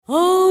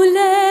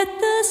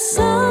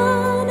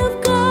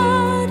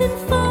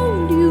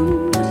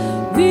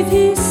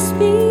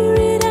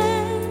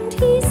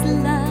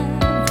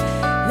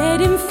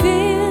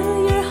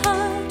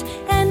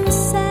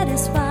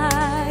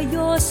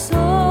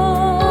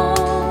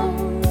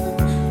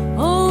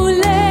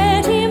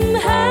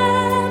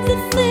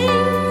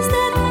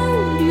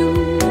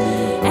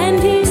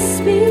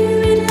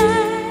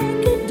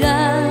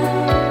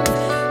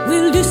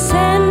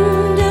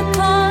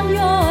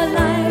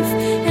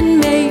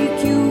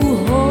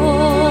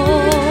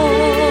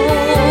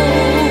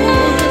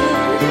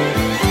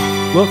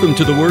Welcome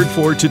to the Word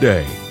for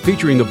Today,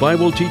 featuring the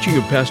Bible teaching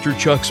of Pastor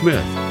Chuck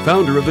Smith,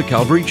 founder of the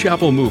Calvary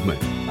Chapel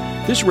Movement.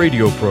 This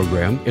radio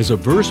program is a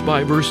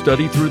verse-by-verse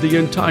study through the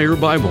entire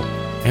Bible.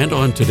 And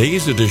on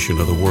today's edition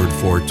of the Word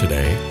for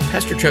Today,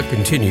 Pastor Chuck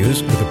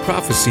continues with a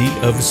prophecy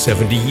of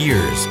 70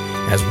 years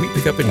as we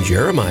pick up in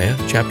Jeremiah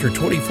chapter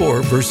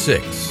 24, verse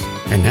 6.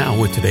 And now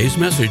with today's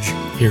message,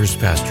 here's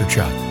Pastor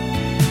Chuck.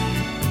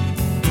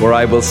 For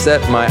I will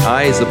set my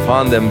eyes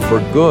upon them for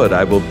good.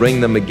 I will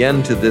bring them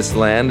again to this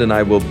land, and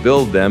I will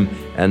build them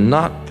and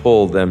not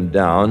pull them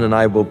down, and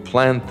I will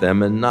plant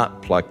them and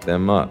not pluck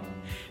them up.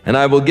 And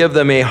I will give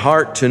them a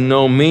heart to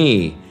know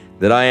me,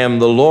 that I am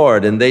the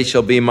Lord, and they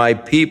shall be my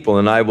people,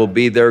 and I will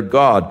be their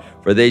God,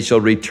 for they shall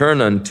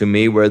return unto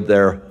me with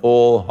their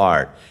whole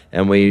heart.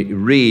 And we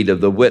read of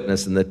the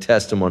witness and the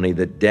testimony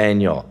that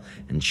Daniel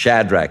and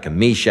Shadrach and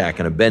Meshach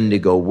and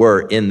Abednego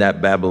were in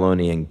that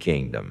Babylonian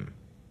kingdom.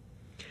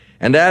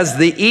 And as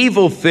the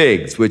evil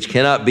figs, which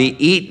cannot be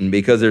eaten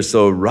because they're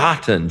so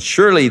rotten,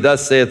 surely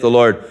thus saith the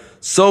Lord,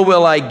 so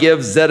will I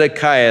give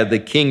Zedekiah the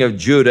king of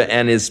Judah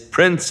and his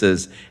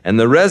princes and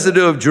the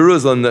residue of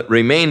Jerusalem that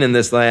remain in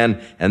this land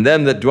and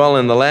them that dwell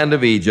in the land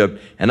of Egypt,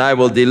 and I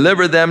will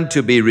deliver them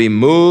to be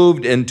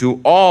removed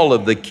into all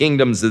of the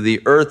kingdoms of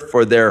the earth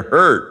for their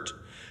hurt,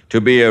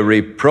 to be a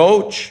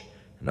reproach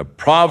and a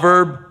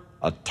proverb,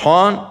 a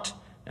taunt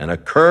and a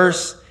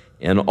curse,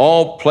 in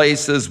all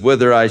places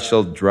whither I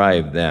shall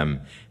drive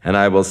them. And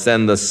I will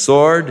send the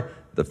sword,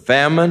 the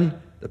famine,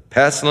 the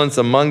pestilence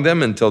among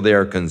them until they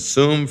are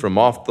consumed from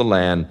off the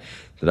land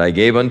that I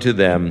gave unto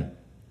them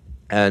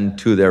and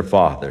to their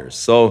fathers.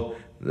 So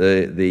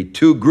the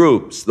two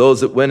groups,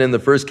 those that went in the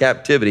first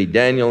captivity,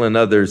 Daniel and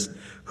others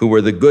who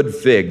were the good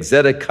fig,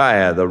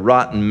 Zedekiah, the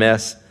rotten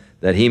mess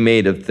that he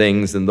made of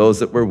things, and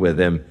those that were with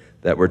him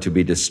that were to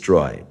be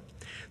destroyed.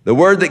 The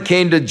word that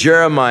came to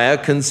Jeremiah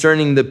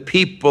concerning the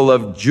people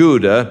of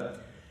Judah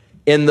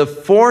in the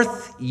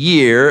 4th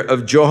year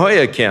of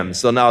Jehoiakim.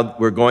 So now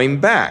we're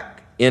going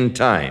back in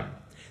time.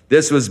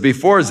 This was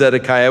before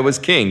Zedekiah was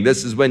king.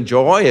 This is when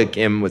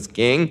Jehoiakim was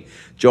king.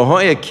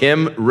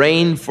 Jehoiakim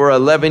reigned for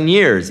 11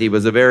 years. He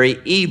was a very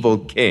evil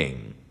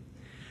king.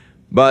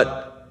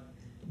 But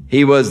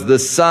he was the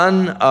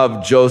son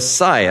of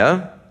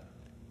Josiah,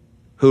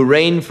 who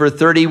reigned for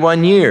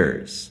 31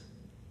 years.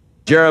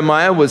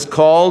 Jeremiah was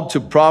called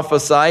to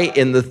prophesy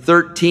in the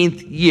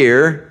 13th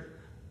year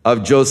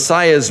of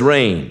Josiah's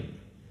reign.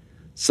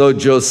 So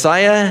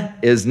Josiah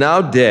is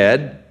now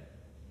dead.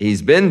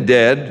 He's been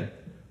dead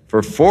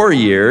for 4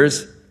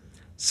 years.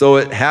 So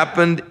it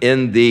happened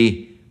in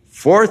the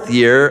 4th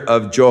year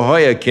of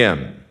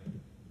Jehoiakim,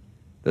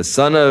 the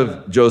son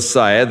of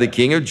Josiah, the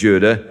king of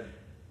Judah.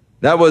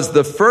 That was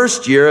the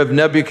 1st year of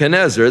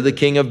Nebuchadnezzar, the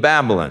king of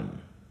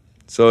Babylon.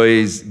 So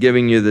he's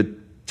giving you the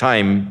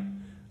time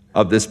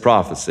of this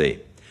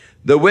prophecy,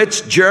 the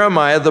which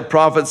Jeremiah the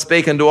prophet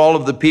spake unto all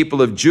of the people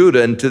of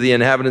Judah and to the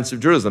inhabitants of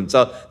Jerusalem.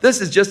 So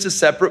this is just a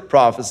separate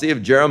prophecy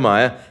of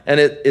Jeremiah, and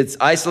it's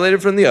isolated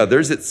from the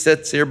others. It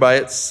sits here by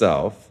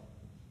itself,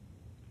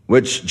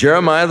 which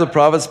Jeremiah the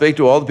prophet spake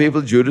to all the people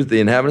of Judah, to the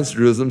inhabitants of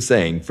Jerusalem,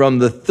 saying, from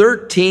the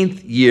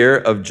 13th year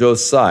of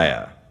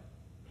Josiah,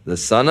 the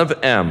son of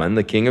Ammon,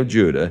 the king of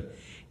Judah,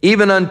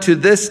 even unto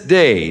this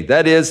day,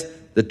 that is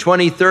the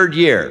 23rd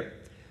year.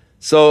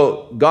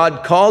 So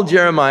God called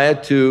Jeremiah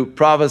to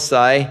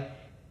prophesy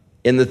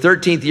in the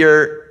 13th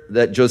year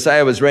that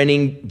Josiah was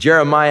reigning.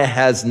 Jeremiah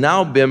has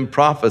now been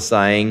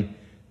prophesying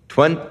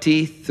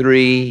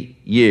 23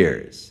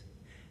 years.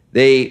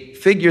 They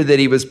figure that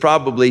he was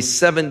probably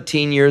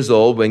 17 years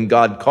old when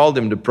God called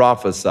him to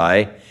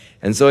prophesy.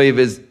 And so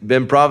he's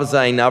been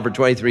prophesying now for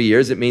 23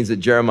 years. It means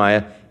that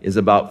Jeremiah is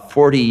about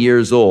 40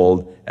 years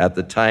old at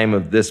the time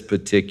of this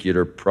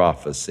particular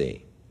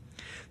prophecy.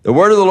 The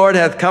word of the Lord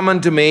hath come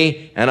unto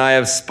me, and I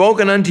have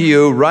spoken unto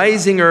you,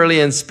 rising early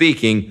and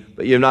speaking,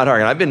 but you have not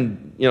hearkened. I've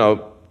been,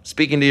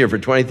 speaking to you for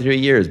 23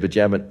 years, but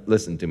you haven't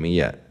listened to me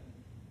yet.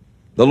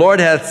 The Lord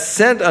hath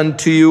sent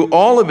unto you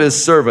all of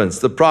his servants,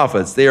 the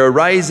prophets. They are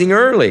rising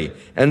early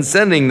and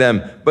sending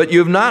them, but you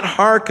have not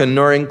hearkened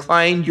nor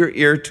inclined your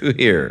ear to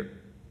hear.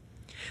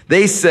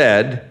 They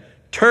said,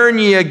 turn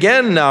ye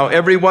again now,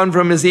 every one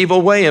from his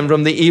evil way and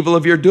from the evil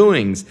of your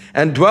doings,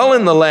 and dwell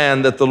in the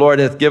land that the Lord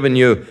hath given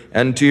you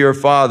and to your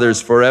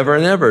fathers forever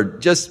and ever.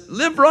 Just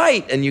live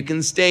right and you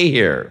can stay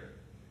here.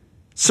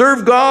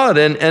 Serve God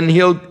and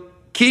he'll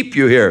keep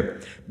you here.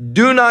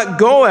 Do not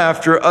go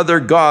after other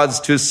gods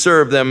to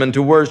serve them and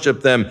to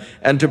worship them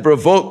and to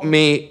provoke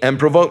me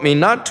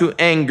not to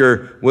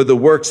anger with the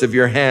works of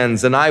your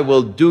hands, and I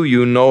will do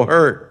you no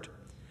hurt.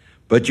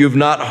 But you've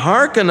not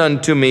hearkened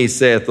unto me,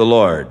 saith the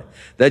Lord,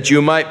 that you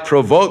might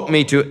provoke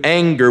me to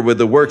anger with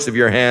the works of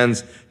your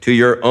hands to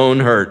your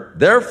own hurt.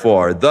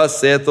 Therefore, thus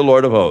saith the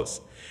Lord of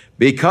hosts,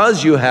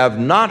 because you have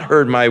not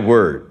heard my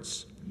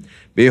words,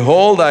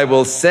 behold, I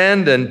will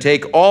send and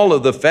take all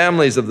of the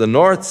families of the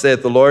north,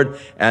 saith the Lord,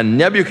 and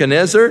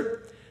Nebuchadnezzar,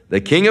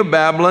 the king of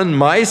Babylon,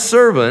 my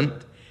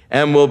servant,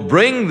 and will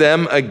bring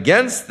them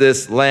against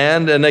this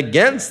land and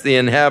against the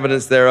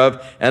inhabitants thereof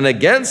and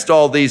against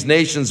all these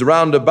nations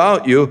round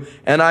about you,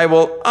 and I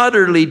will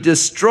utterly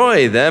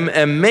destroy them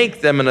and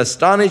make them an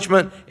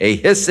astonishment, a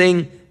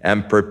hissing,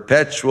 and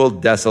perpetual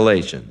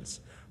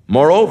desolations.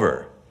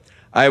 Moreover,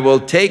 I will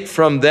take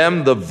from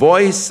them the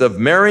voice of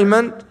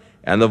merriment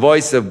and the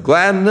voice of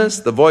gladness,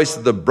 the voice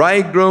of the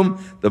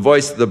bridegroom, the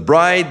voice of the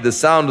bride, the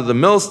sound of the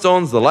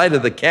millstones, the light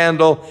of the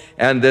candle,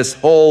 and this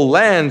whole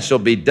land shall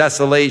be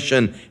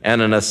desolation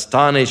and an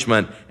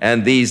astonishment,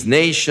 and these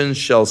nations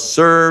shall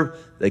serve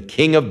the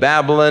king of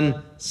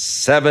Babylon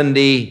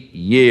 70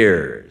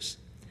 years.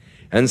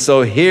 And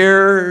so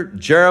here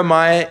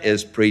Jeremiah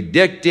is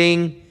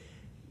predicting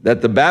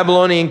that the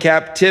Babylonian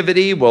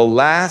captivity will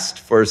last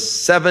for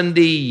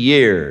 70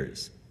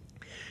 years.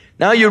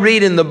 Now you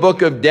read in the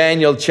book of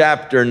Daniel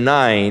chapter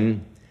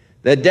 9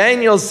 that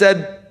Daniel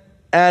said,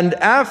 and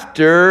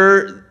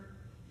after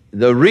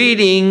the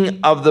reading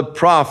of the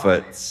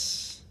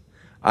prophets,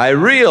 I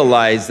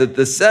realized that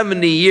the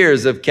 70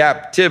 years of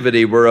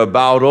captivity were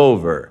about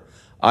over.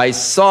 I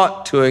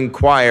sought to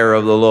inquire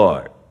of the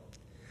Lord.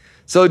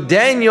 So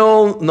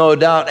Daniel no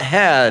doubt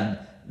had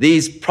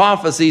these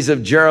prophecies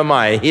of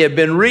Jeremiah. He had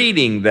been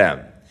reading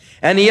them,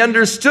 and he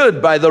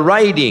understood by the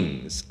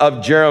writings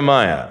of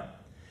Jeremiah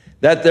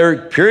that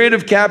their period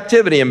of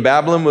captivity in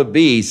Babylon would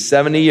be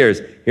 70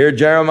 years. Here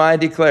Jeremiah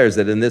declares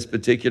that in this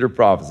particular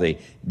prophecy.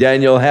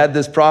 Daniel had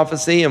this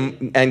prophecy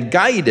and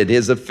guided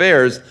his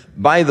affairs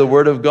by the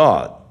word of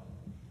God.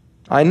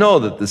 I know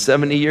that the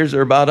 70 years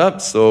are about up,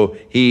 so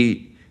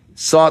he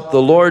sought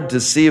the Lord to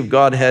see if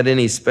God had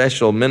any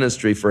special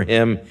ministry for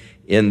him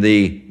in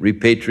the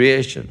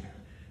repatriation.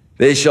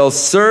 They shall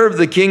serve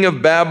the king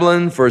of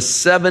Babylon for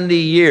 70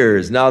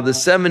 years. Now the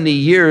 70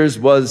 years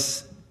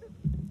was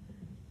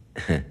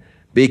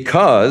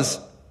because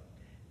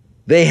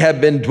they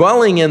had been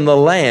dwelling in the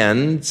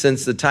land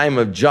since the time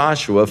of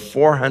Joshua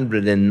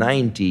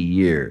 490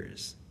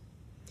 years.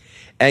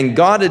 And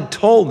God had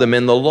told them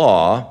in the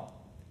law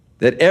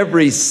that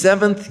every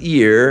 7th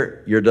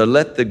year you're to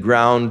let the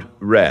ground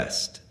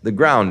rest. The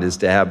ground is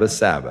to have a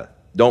Sabbath.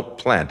 Don't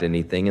plant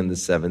anything in the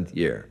 7th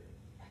year.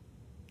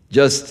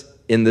 Just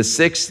in the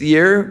 6th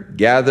year,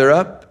 gather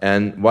up,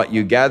 and what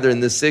you gather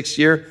in the 6th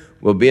year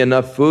will be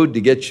enough food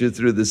to get you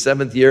through the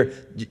 7th year.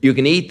 You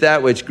can eat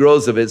that which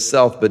grows of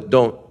itself, but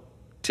don't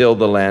till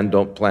the land,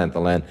 don't plant the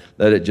land.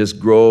 Let it just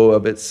grow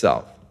of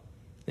itself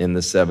in the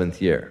 7th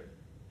year.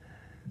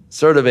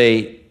 Sort of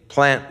a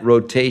plant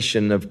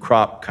rotation of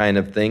crop kind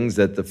of things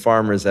that the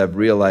farmers have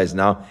realized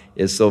now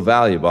is so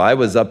valuable. I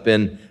was up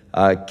in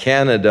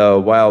Canada a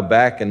while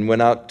back and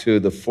went out to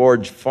the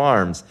Forge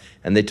Farms,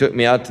 and they took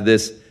me out to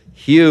this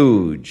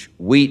huge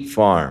wheat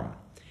farm.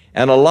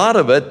 And a lot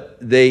of it,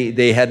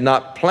 they had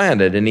not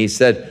planted. And he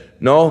said,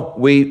 no,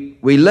 we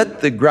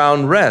let the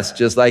ground rest,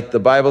 just like the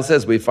Bible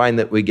says. We find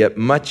that we get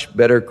much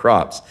better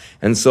crops.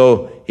 And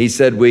so he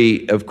said,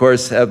 we, of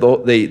course, have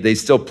they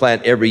still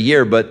plant every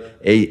year, but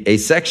a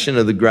section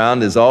of the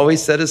ground is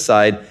always set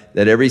aside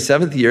that every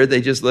 7th year they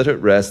just let it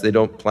rest. They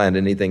don't plant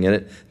anything in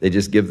it. They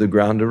just give the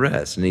ground a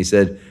rest. And he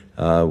said,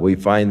 we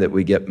find that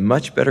we get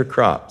much better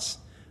crops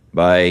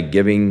by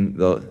giving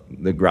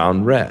the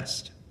ground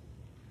rest.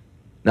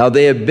 Now,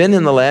 they had been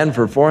in the land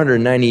for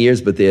 490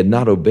 years, but they had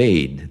not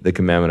obeyed the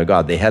commandment of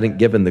God. They hadn't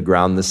given the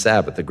ground the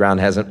Sabbath. The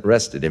ground hasn't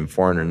rested in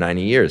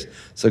 490 years.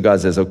 So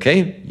God says,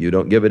 okay, you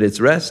don't give it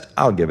its rest,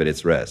 I'll give it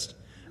its rest.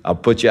 I'll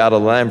put you out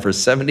of the land for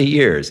 70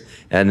 years,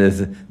 and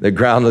the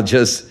ground will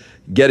just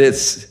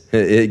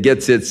it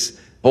gets its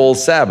whole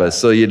Sabbath.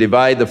 So you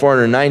divide the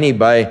 490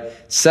 by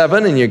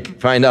 7, and you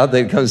find out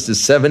that it comes to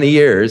 70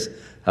 years.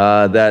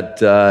 That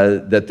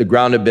the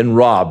ground had been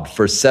robbed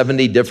for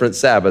 70 different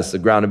Sabbaths. The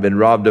ground had been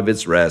robbed of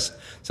its rest.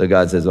 So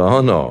God says,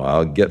 oh no,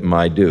 I'll get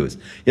my dues.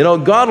 You know,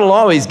 God will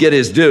always get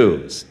his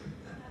dues.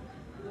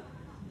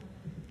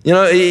 You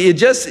know, it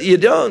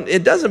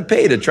doesn't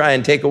pay to try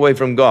and take away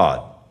from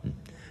God.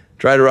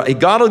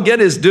 God will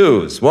get his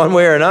dues one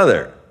way or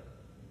another.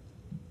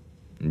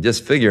 And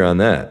just figure on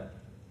that.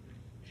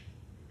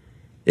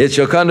 It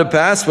shall come to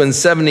pass when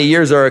 70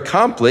 years are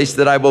accomplished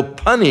that I will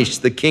punish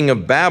the king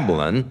of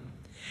Babylon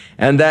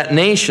and that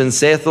nation,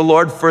 saith the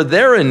Lord, for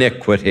their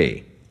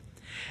iniquity,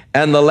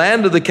 and the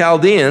land of the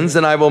Chaldeans,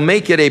 and I will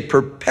make it a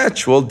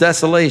perpetual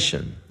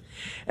desolation.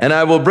 And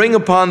I will bring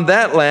upon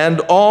that land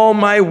all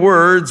my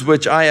words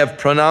which I have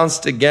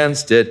pronounced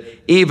against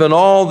it, even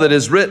all that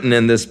is written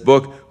in this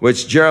book,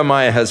 which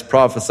Jeremiah has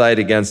prophesied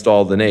against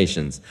all the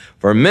nations.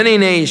 For many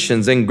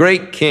nations and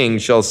great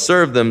kings shall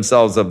serve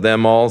themselves of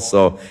them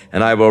also,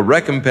 and I will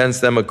recompense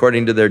them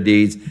according to their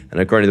deeds and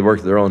according to the work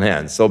of their own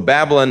hands. So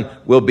Babylon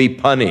will be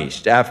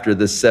punished after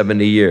the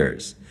 70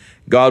 years.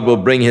 God will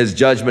bring his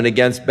judgment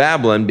against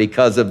Babylon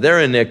because of their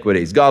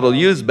iniquities. God will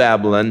use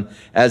Babylon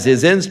as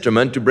his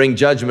instrument to bring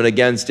judgment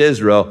against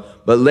Israel,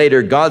 but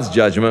later God's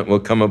judgment will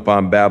come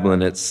upon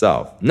Babylon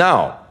itself.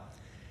 Now,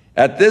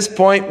 at this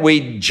point,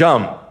 we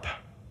jump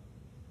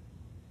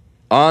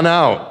on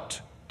out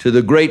to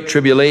the great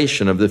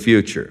tribulation of the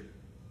future.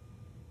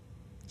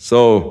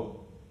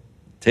 So,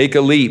 Take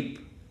a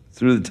leap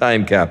through the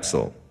time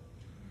capsule.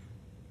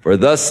 For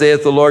thus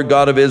saith the Lord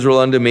God of Israel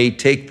unto me,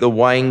 take the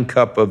wine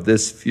cup of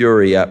this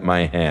fury at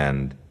my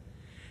hand,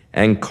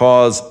 and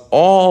cause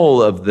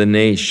all of the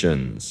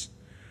nations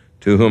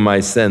to whom I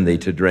send thee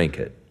to drink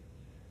it.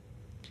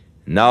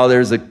 Now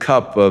there's a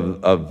cup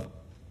of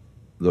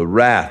the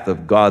wrath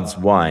of God's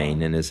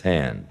wine in his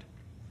hand.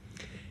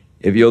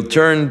 If you'll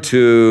turn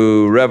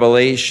to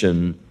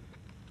Revelation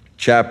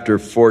chapter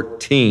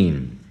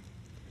 14,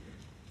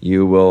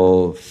 you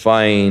will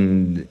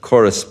find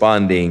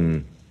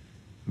corresponding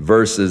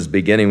verses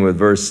beginning with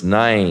verse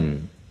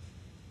 9.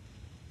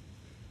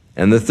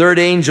 And the third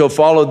angel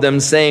followed them,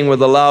 saying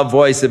with a loud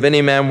voice, if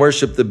any man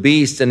worship the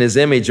beast and his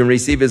image and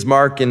receive his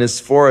mark in his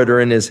forehead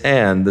or in his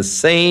hand, the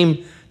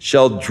same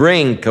shall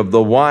drink of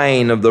the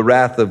wine of the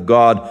wrath of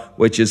God,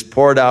 which is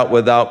poured out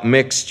without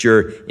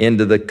mixture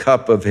into the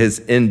cup of his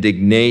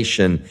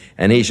indignation.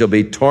 And he shall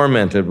be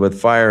tormented with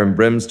fire and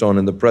brimstone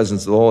in the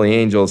presence of the holy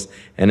angels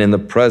and in the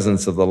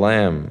presence of the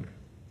Lamb.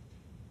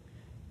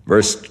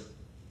 Verse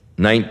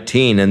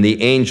 19, and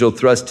the angel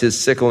thrust his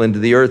sickle into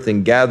the earth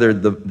and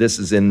gathered this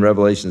is in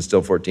Revelation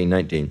still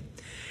 14:19.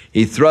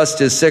 He thrust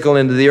his sickle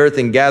into the earth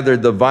and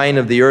gathered the vine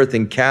of the earth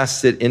and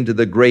cast it into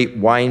the great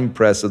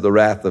winepress of the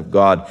wrath of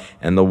God.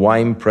 And the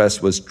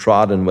winepress was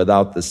trodden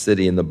without the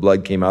city, and the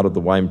blood came out of the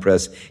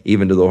winepress,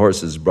 even to the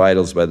horses'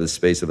 bridles by the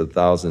space of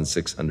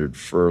 1,600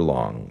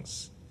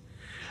 furlongs.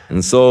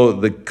 And so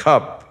the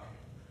cup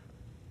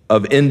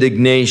of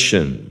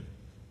indignation,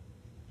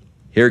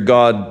 here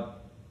God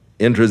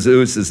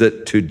introduces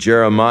it to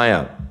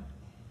Jeremiah.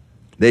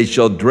 They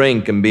shall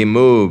drink and be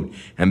moved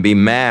and be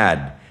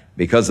mad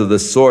because of the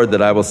sword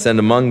that I will send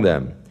among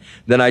them.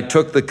 Then I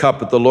took the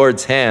cup at the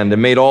Lord's hand and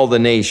made all the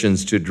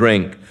nations to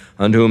drink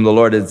unto whom the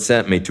Lord had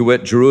sent me, to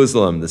wit,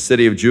 Jerusalem, the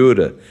city of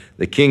Judah,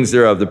 the kings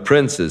thereof, the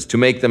princes, to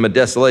make them a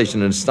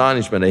desolation, an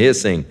astonishment, a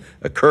hissing,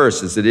 a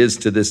curse, as it is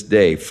to this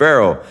day.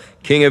 Pharaoh,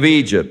 king of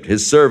Egypt,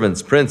 his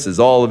servants, princes,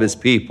 all of his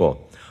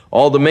people,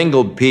 all the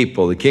mingled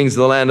people, the kings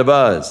of the land of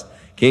Uz,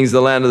 kings of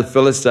the land of the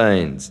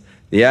Philistines,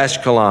 the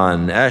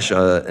Ashkelon,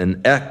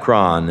 and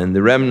Ekron, and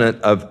the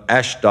remnant of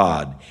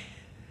Ashdod,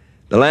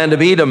 the land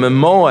of Edom and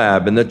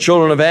Moab, and the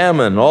children of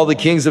Ammon, all the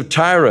kings of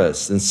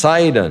Tyrus and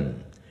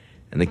Sidon,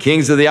 and the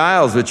kings of the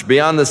isles which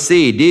beyond the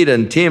sea,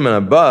 Dedan, Teman,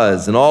 and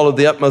Buz, and all of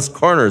the utmost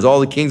corners, all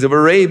the kings of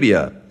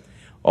Arabia,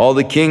 all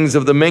the kings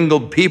of the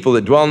mingled people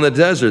that dwell in the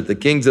desert, the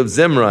kings of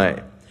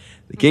Zimri,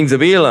 the kings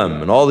of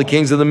Elam, and all the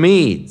kings of the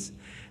Medes,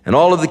 and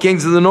all of the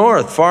kings of the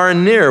north, far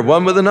and near,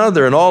 one with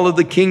another, and all of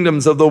the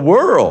kingdoms of the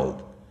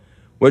world,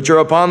 which are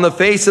upon the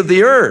face of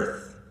the earth.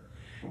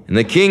 And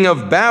the king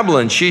of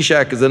Babylon,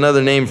 Shishak is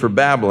another name for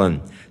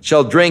Babylon,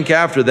 shall drink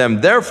after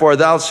them. Therefore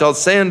thou shalt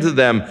say unto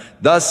them,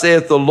 thus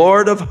saith the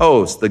Lord of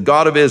hosts, the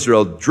God of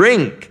Israel,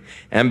 drink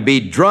and be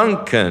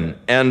drunken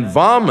and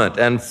vomit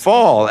and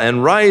fall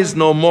and rise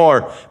no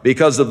more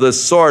because of the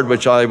sword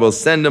which I will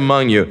send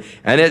among you.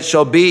 And it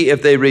shall be,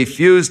 if they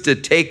refuse to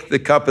take the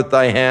cup at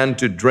thy hand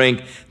to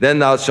drink, then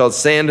thou shalt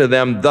say unto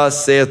them,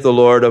 thus saith the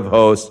Lord of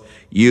hosts,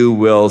 you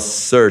will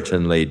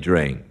certainly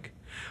drink.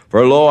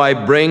 For lo, I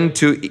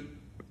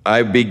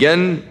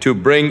begin to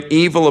bring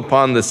evil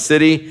upon the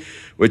city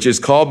which is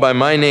called by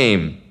my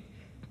name.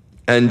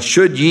 And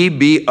should ye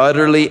be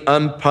utterly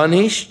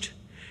unpunished?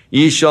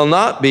 Ye shall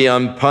not be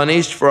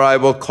unpunished, for I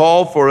will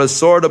call for a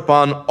sword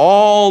upon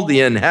all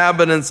the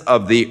inhabitants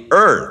of the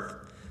earth,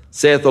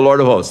 saith the Lord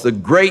of hosts. The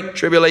great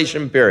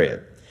tribulation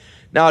period.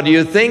 Now, do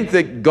you think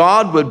that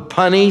God would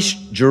punish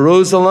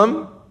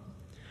Jerusalem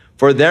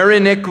for their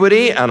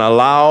iniquity and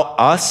allow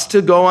us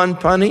to go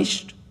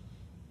unpunished?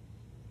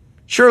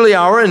 Surely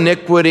our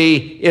iniquity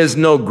is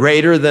no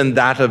greater than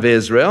that of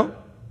Israel.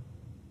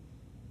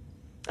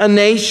 A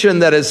nation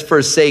that has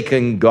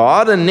forsaken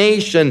God, a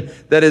nation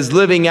that is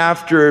living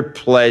after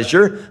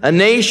pleasure, a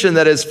nation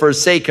that has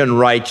forsaken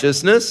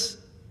righteousness,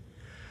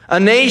 a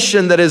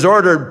nation that has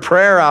ordered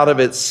prayer out of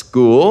its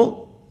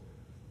school,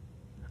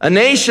 a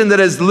nation that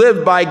has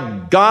lived by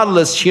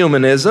godless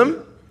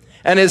humanism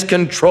and is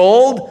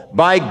controlled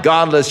by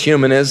godless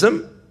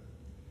humanism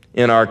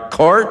in our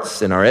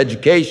courts, in our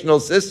educational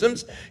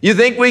systems. You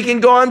think we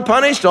can go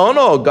unpunished? Oh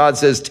no, God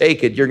says,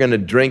 take it, you're going to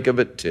drink of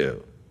it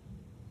too.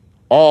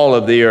 All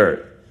of the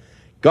earth.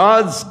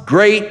 God's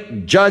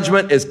great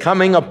judgment is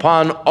coming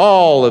upon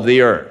all of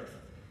the earth.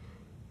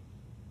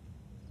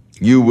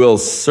 You will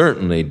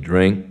certainly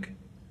drink,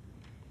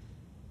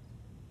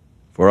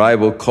 for I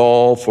will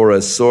call for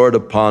a sword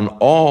upon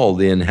all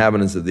the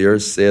inhabitants of the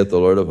earth, saith the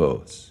Lord of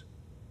hosts.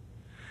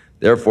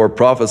 Therefore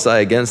prophesy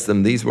against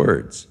them these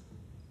words,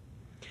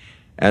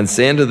 and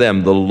say unto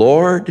them, the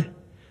Lord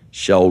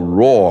shall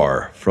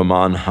roar from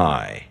on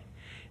high,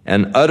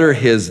 and utter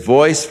his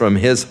voice from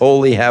his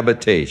holy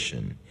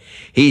habitation.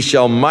 He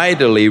shall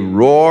mightily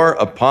roar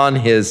upon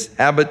his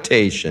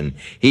habitation.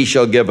 He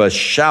shall give a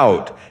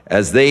shout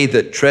as they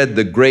that tread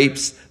the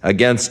grapes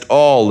against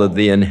all of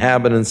the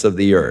inhabitants of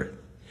the earth.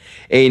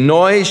 A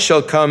noise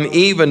shall come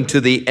even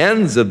to the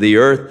ends of the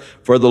earth,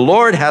 for the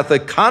Lord hath a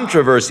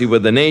controversy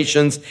with the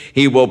nations.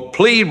 He will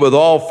plead with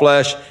all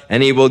flesh,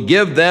 and he will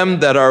give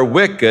them that are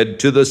wicked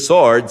to the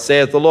sword,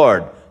 saith the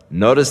Lord.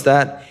 Notice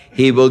that?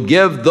 He will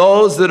give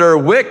those that are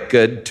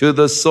wicked to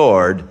the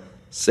sword,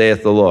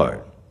 saith the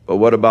Lord. But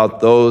what about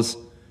those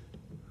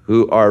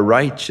who are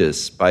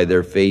righteous by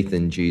their faith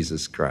in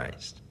Jesus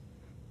Christ?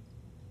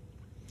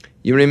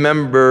 You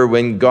remember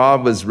when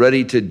God was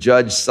ready to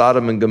judge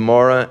Sodom and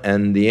Gomorrah,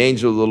 and the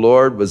angel of the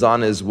Lord was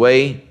on his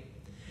way,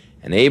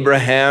 and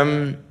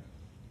Abraham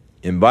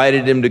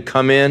invited him to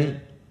come in,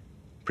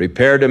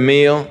 prepared a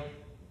meal.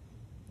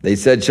 They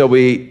said, shall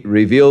we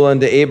reveal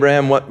unto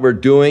Abraham what we're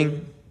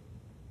doing?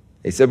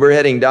 They said, we're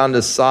heading down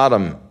to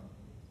Sodom.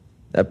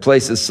 That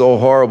place is so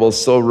horrible,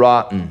 so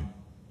rotten,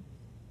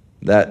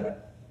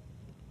 that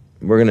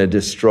we're going to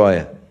destroy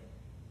it.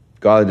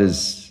 God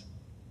is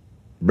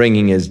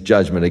bringing his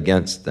judgment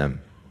against them.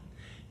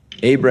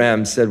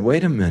 Abraham said,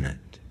 wait a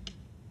minute.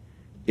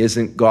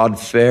 Isn't God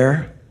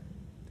fair?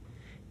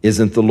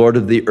 Isn't the Lord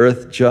of the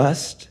earth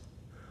just?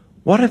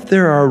 What if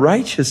there are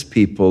righteous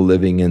people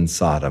living in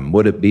Sodom?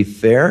 Would it be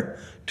fair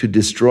to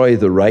destroy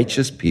the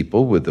righteous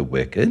people with the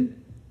wicked?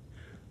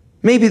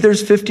 Maybe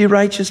there's 50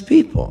 righteous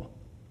people.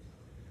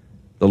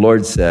 The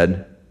Lord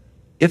said,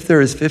 if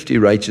there is 50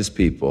 righteous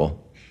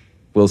people,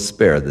 we'll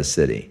spare the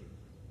city.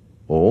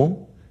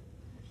 Oh?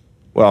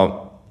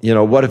 Well,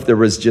 what if there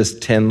was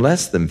just 10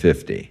 less than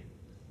 50?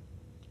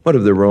 What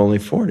if there were only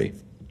 40?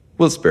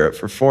 We'll spare it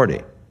for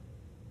 40.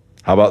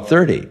 How about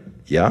 30?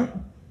 Yeah?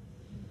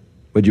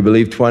 Would you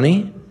believe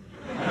 20?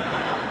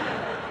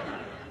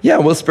 Yeah,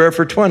 we'll spare it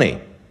for 20.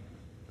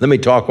 Let me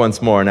talk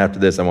once more, and after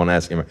this I won't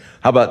ask him.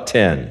 How about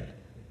 10?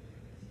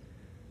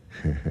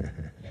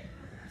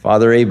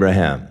 Father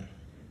Abraham,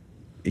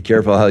 be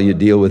careful how you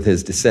deal with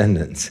his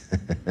descendants.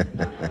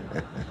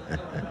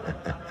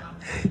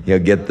 You'll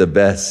get the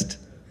best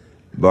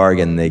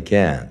bargain they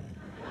can.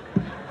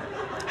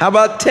 How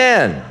about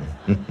 10?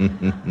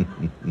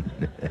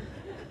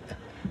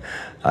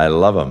 I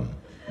love them.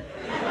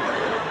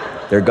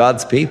 They're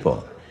God's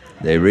people.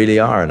 They really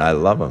are, and I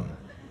love them.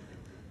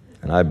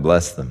 And I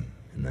bless them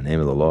in the name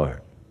of the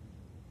Lord.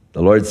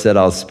 The Lord said,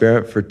 I'll spare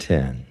it for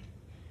 10.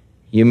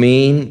 You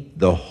mean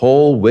the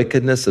whole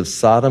wickedness of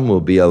Sodom will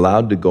be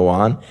allowed to go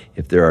on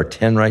if there are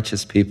 10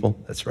 righteous people?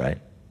 That's right.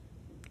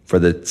 For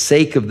the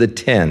sake of the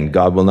 10,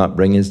 God will not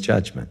bring his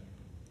judgment.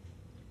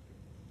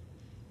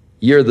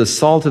 You're the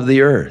salt of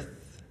the earth.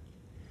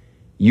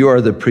 You are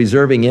the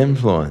preserving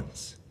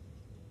influence.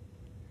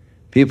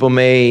 People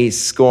may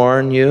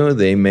scorn you,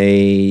 they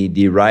may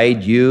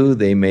deride you,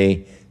 they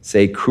may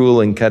say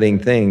cruel and cutting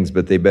things,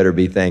 but they better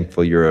be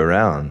thankful you're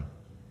around.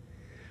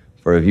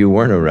 For if you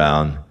weren't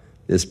around,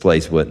 this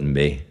place wouldn't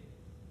be.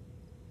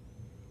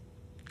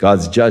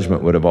 God's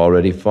judgment would have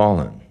already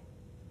fallen.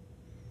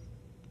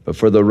 But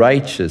for the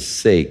righteous'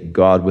 sake,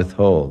 God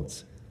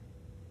withholds.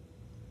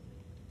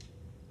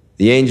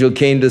 The angel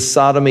came to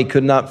Sodom. He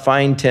could not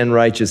find 10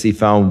 righteous. He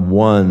found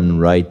one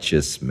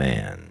righteous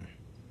man.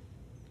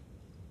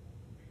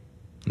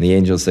 And the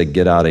angel said,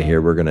 get out of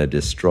here. We're going to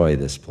destroy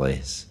this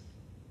place.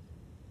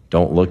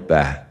 Don't look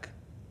back.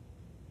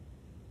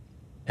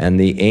 And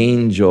the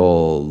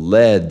angel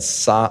led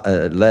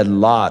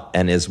Lot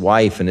and his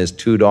wife and his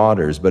 2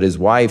 daughters. But his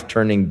wife,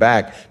 turning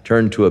back,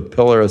 turned to a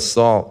pillar of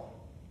salt.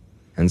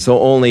 And so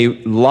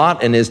only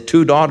Lot and his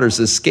 2 daughters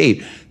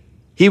escaped.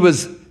 He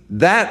was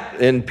that,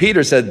 and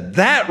Peter said,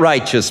 that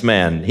righteous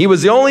man. He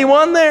was the only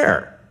one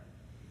there.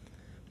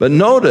 But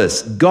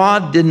notice,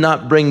 God did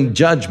not bring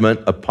judgment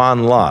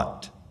upon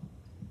Lot,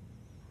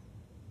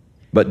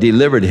 but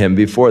delivered him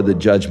before the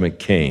judgment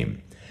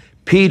came.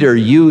 Peter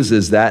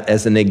uses that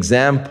as an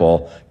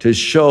example to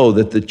show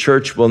that the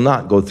church will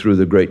not go through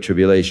the Great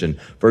Tribulation,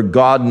 for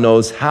God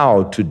knows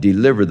how to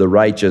deliver the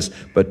righteous,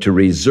 but to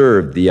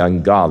reserve the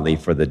ungodly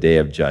for the day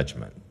of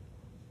judgment.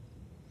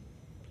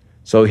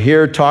 So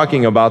here,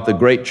 talking about the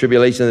Great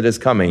Tribulation that is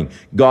coming,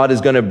 God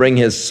is going to bring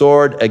his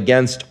sword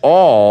against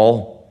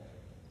all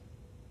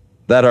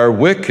that are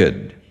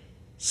wicked,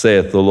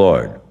 saith the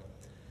Lord.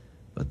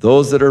 But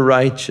those that are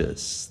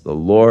righteous, the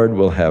Lord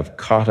will have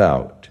caught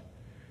out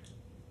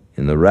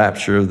in the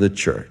rapture of the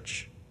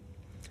church.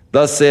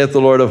 Thus saith the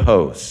Lord of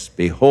hosts,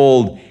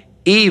 behold,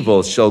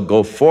 evil shall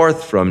go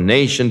forth from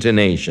nation to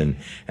nation,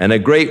 and a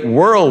great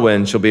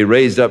whirlwind shall be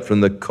raised up from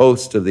the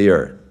coast of the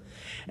earth.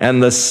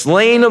 And the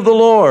slain of the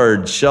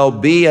Lord shall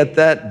be at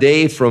that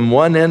day from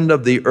one end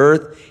of the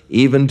earth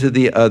even to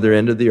the other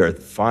end of the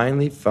earth.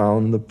 Finally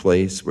found the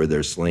place where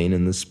they're slain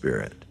in the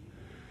Spirit.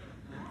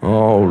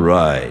 All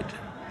right.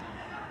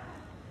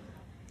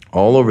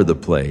 All over the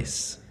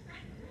place.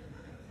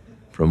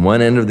 From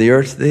one end of the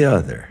earth to the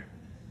other.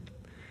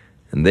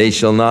 And they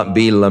shall not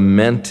be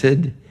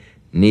lamented,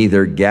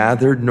 neither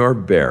gathered nor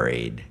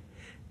buried.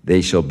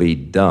 They shall be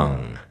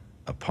dung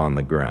upon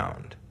the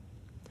ground.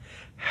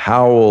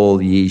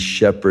 Howl, ye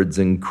shepherds,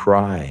 and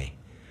cry.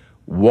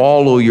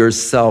 Wallow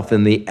yourself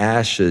in the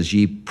ashes,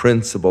 ye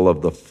principal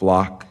of the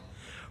flock.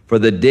 For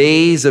the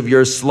days of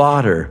your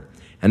slaughter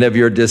and of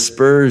your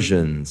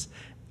dispersions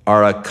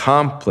are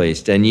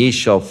accomplished, and ye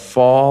shall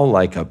fall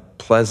like a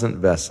pleasant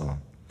vessel.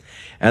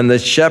 And the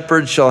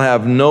shepherd shall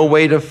have no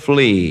way to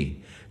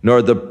flee,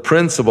 nor the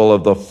principal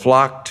of the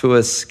flock to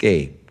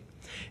escape.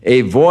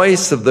 A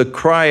voice of the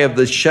cry of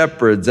the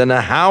shepherds and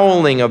a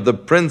howling of the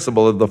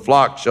principal of the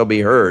flock shall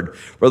be heard,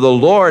 for the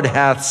Lord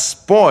hath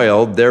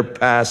spoiled their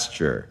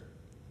pasture.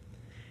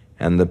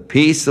 And the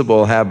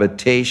peaceable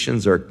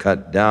habitations are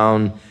cut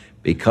down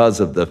because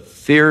of the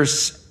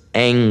fierce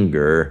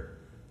anger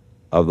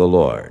of the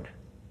Lord.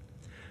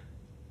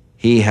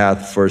 He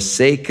hath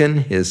forsaken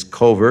his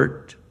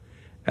covert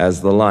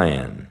as the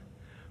lion,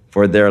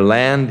 for their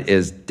land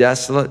is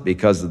desolate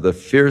because of the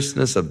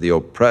fierceness of the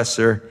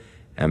oppressor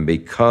and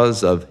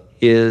because of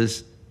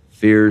his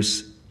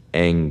fierce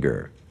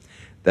anger.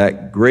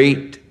 That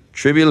great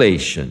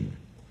tribulation,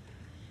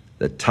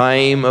 the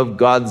time of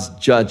God's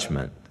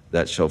judgment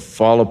that shall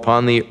fall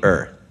upon the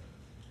earth.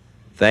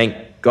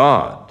 Thank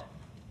God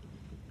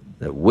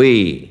that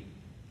we,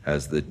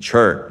 as the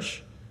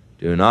church,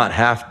 do not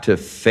have to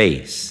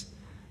face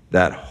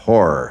that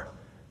horror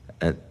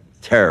and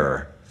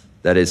terror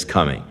that is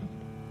coming.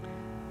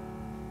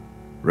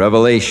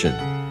 Revelation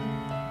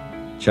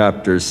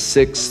chapters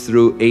 6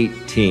 through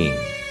 18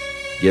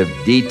 give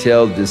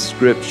detailed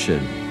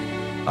description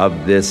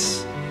of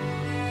this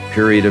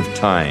period of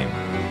time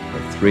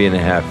of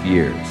 3.5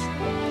 years.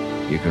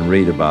 You can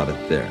read about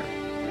it there.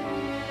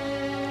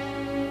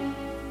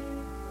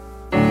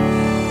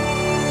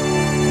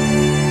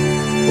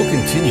 We'll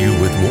continue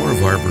with more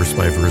of our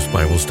verse-by-verse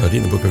Bible study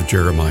in the book of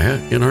Jeremiah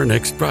in our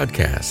next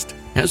broadcast,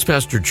 as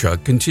Pastor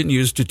Chuck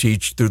continues to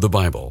teach through the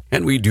Bible,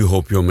 and we do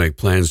hope you'll make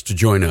plans to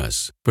join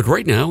us. But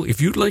right now,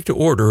 if you'd like to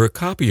order a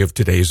copy of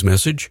today's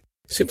message,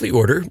 simply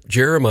order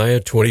Jeremiah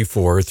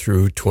 24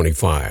 through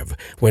 25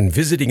 when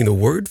visiting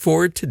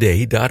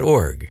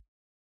thewordfortoday.org.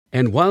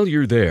 And while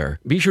you're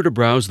there, be sure to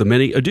browse the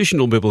many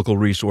additional biblical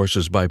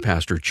resources by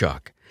Pastor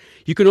Chuck.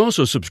 You can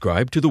also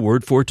subscribe to the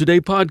Word for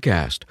Today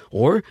podcast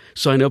or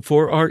sign up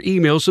for our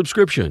email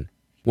subscription.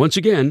 Once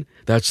again,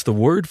 that's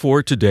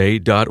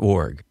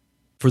thewordfortoday.org.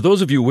 For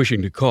those of you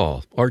wishing to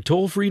call, our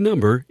toll-free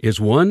number is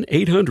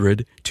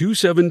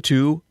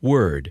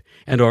 1-800-272-WORD,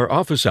 and our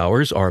office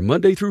hours are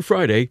Monday through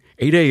Friday,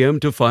 8 a.m.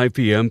 to 5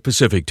 p.m.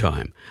 Pacific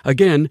Time.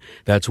 Again,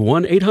 that's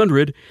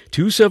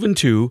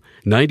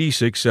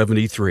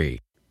 1-800-272-9673.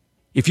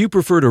 If you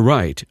prefer to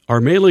write, our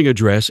mailing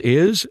address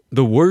is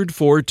The Word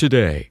for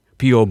Today,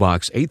 P.O.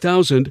 Box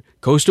 8000,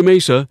 Costa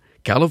Mesa,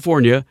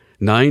 California,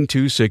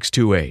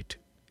 92628.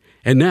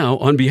 And now,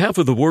 on behalf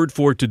of the Word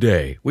for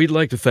Today, we'd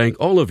like to thank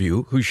all of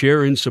you who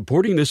share in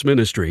supporting this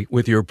ministry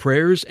with your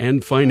prayers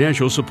and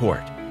financial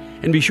support.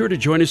 And be sure to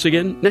join us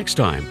again next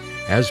time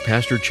as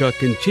Pastor Chuck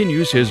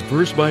continues his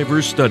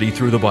verse-by-verse study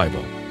through the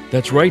Bible.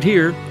 That's right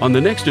here on the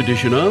next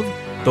edition of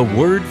The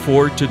Word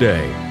for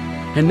Today.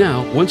 And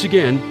now, once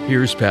again,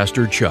 here's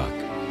Pastor Chuck.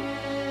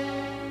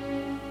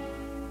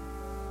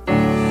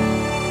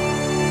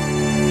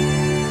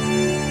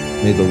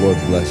 May the Lord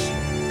bless you,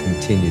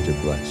 continue to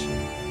bless you.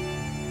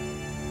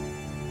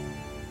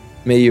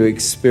 May you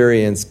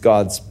experience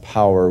God's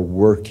power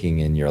working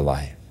in your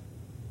life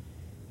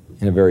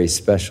in a very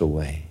special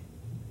way.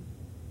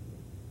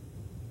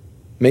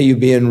 May you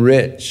be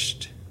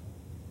enriched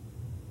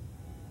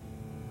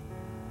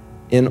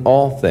in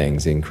all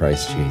things in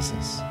Christ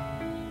Jesus.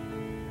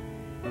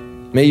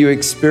 May you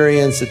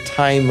experience a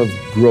time of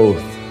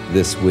growth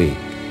this week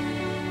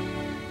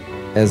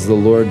as the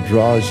Lord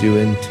draws you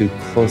into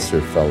closer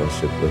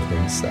fellowship with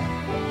Himself.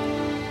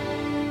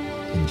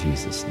 In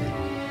Jesus' name.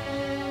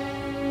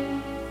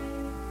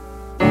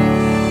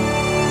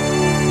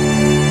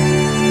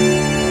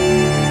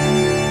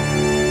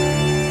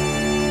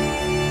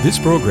 This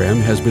program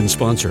has been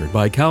sponsored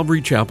by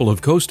Calvary Chapel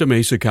of Costa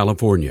Mesa,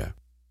 California.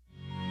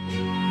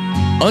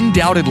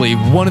 Undoubtedly,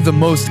 one of the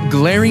most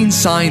glaring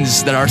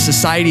signs that our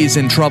society is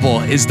in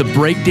trouble is the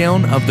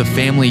breakdown of the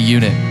family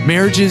unit.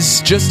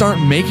 Marriages just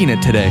aren't making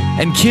it today,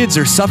 and kids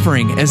are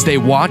suffering as they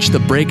watch the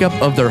breakup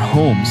of their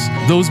homes.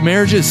 Those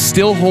marriages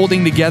still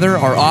holding together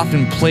are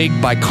often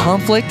plagued by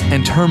conflict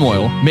and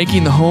turmoil,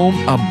 making the home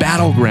a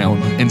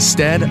battleground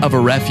instead of a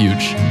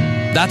refuge.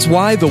 That's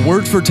why the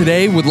Word for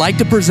Today would like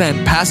to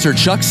present Pastor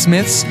Chuck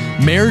Smith's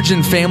Marriage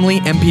and Family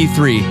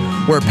MP3,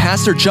 where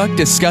Pastor Chuck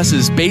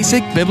discusses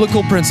basic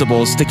biblical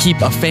principles to keep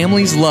a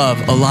family's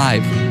love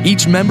alive.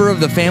 Each member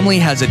of the family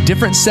has a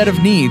different set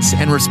of needs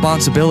and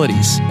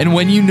responsibilities. And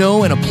when you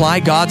know and apply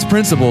God's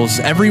principles,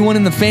 everyone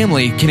in the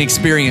family can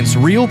experience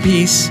real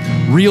peace,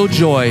 real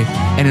joy,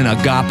 and an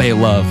agape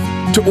love.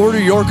 To order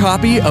your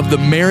copy of the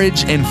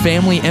Marriage and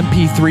Family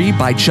MP3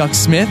 by Chuck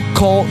Smith,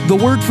 call The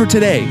Word for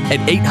Today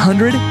at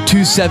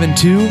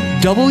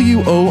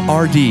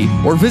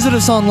 800-272-WORD or visit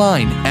us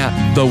online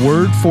at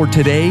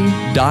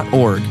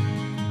thewordfortoday.org.